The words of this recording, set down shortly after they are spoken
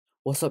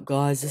What's up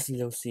guys, this is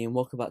Lil C and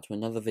welcome back to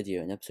another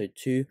video in episode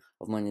 2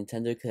 of my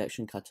Nintendo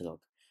Collection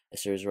Catalogue, a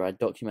series where I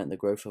document the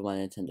growth of my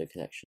Nintendo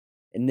collection.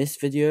 In this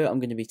video, I'm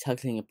going to be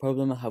tackling a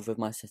problem I have with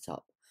my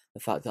setup,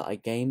 the fact that I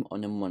game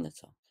on a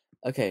monitor.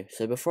 Okay,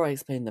 so before I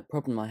explain the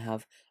problem I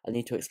have, I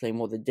need to explain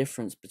what the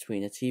difference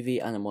between a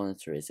TV and a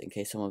monitor is, in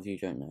case some of you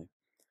don't know.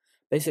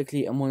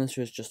 Basically, a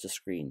monitor is just a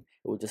screen.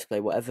 It will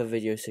display whatever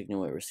video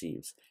signal it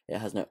receives. It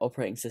has no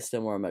operating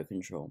system or remote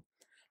control.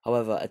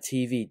 However, a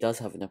TV does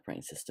have an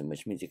operating system,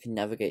 which means you can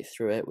navigate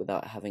through it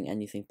without having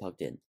anything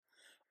plugged in.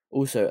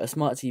 Also, a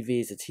smart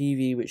TV is a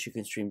TV which you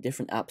can stream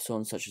different apps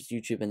on, such as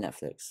YouTube and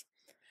Netflix.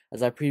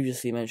 As I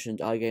previously mentioned,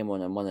 I game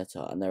on a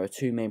monitor, and there are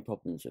two main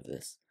problems with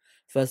this.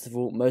 First of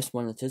all, most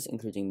monitors,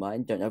 including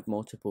mine, don't have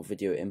multiple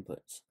video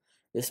inputs.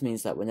 This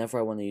means that whenever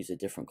I want to use a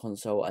different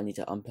console, I need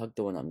to unplug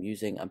the one I'm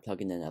using and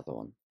plug in another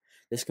one.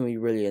 This can be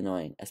really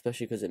annoying,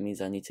 especially because it means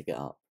I need to get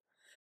up.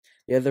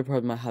 The other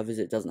problem I have is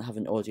it doesn't have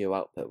an audio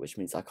output, which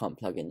means I can't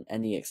plug in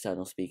any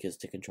external speakers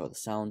to control the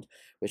sound,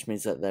 which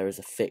means that there is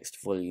a fixed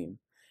volume.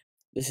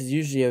 This is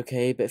usually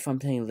okay, but if I'm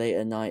playing late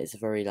at night, it's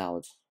very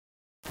loud.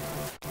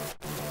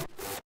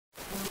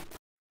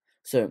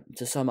 So,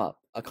 to sum up,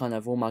 I can't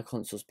have all my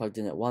consoles plugged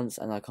in at once,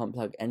 and I can't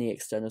plug any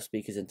external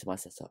speakers into my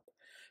setup.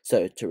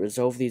 So, to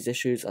resolve these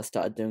issues, I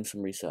started doing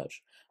some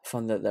research. I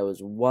found that there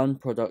was one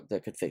product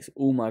that could fix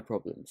all my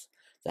problems: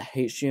 the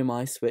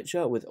HDMI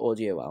switcher with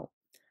audio out.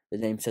 The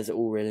name says it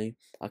all really.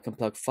 I can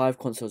plug 5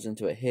 consoles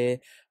into it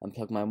here, and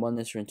plug my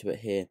monitor into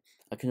it here.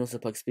 I can also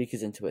plug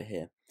speakers into it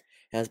here.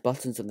 It has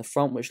buttons on the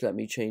front which let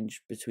me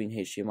change between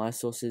HDMI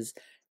sources,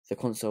 the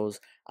consoles,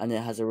 and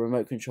it has a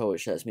remote control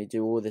which lets me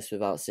do all this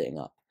without sitting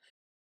up.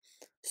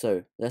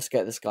 So, let's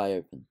get this guy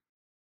open.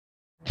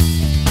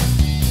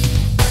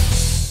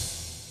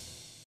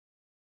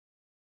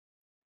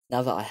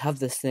 Now that I have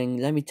this thing,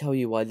 let me tell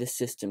you why this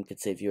system could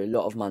save you a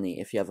lot of money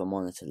if you have a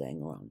monitor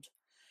laying around.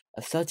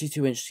 A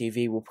 32-inch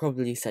TV will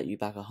probably set you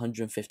back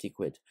 150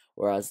 quid,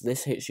 whereas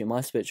this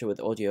HDMI switcher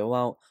with audio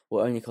out will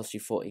only cost you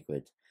 40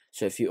 quid.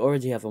 So if you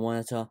already have a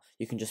monitor,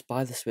 you can just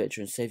buy the switcher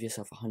and save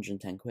yourself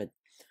 110 quid.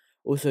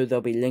 Also,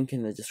 there'll be a link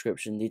in the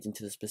description leading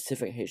to the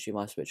specific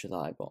HDMI switcher that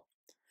I bought.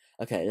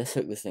 Okay, let's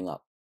hook this thing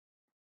up.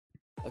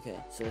 Okay,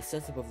 so the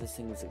setup of this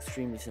thing was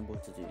extremely simple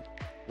to do.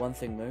 One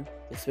thing though,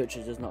 the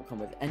switcher does not come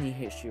with any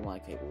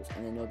HDMI cables,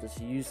 and in order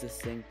to use this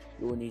thing,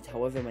 you will need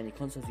however many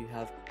consoles you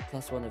have,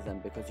 plus one of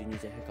them because you need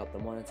to hook up the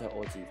monitor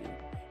or TV.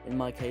 In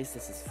my case,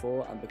 this is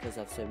 4, and because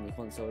I have so many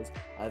consoles,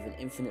 I have an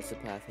infinite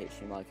supply of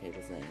HDMI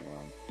cables laying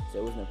around, so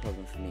it was no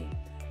problem for me.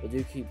 But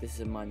do keep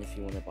this in mind if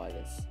you want to buy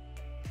this.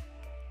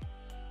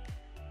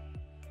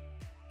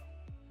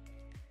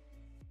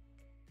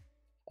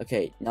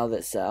 Okay, now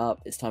that's set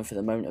up, it's time for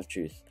the moment of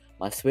truth.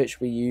 My Switch,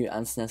 Wii U,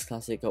 and SNES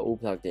Classic are all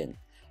plugged in.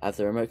 I have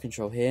the remote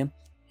control here.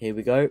 Here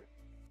we go.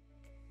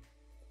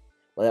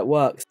 Well, it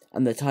works,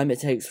 and the time it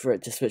takes for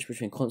it to switch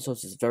between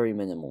consoles is very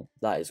minimal.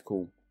 That is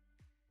cool.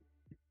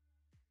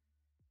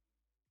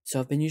 So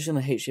I've been using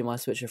the HDMI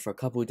switcher for a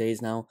couple of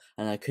days now,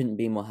 and I couldn't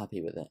be more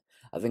happy with it.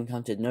 I've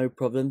encountered no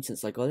problems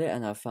since I got it,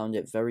 and I've found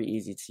it very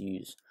easy to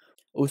use.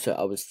 Also,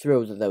 I was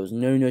thrilled that there was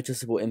no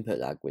noticeable input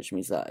lag, which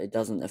means that it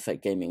doesn't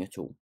affect gaming at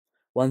all.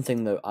 One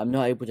thing though, I'm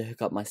not able to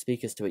hook up my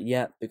speakers to it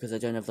yet because I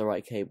don't have the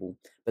right cable,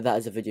 but that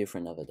is a video for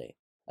another day.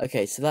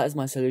 Okay, so that is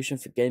my solution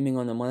for gaming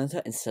on a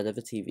monitor instead of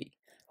a TV.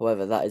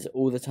 However, that is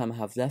all the time I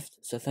have left,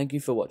 so thank you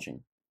for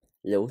watching.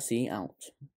 Lil C out.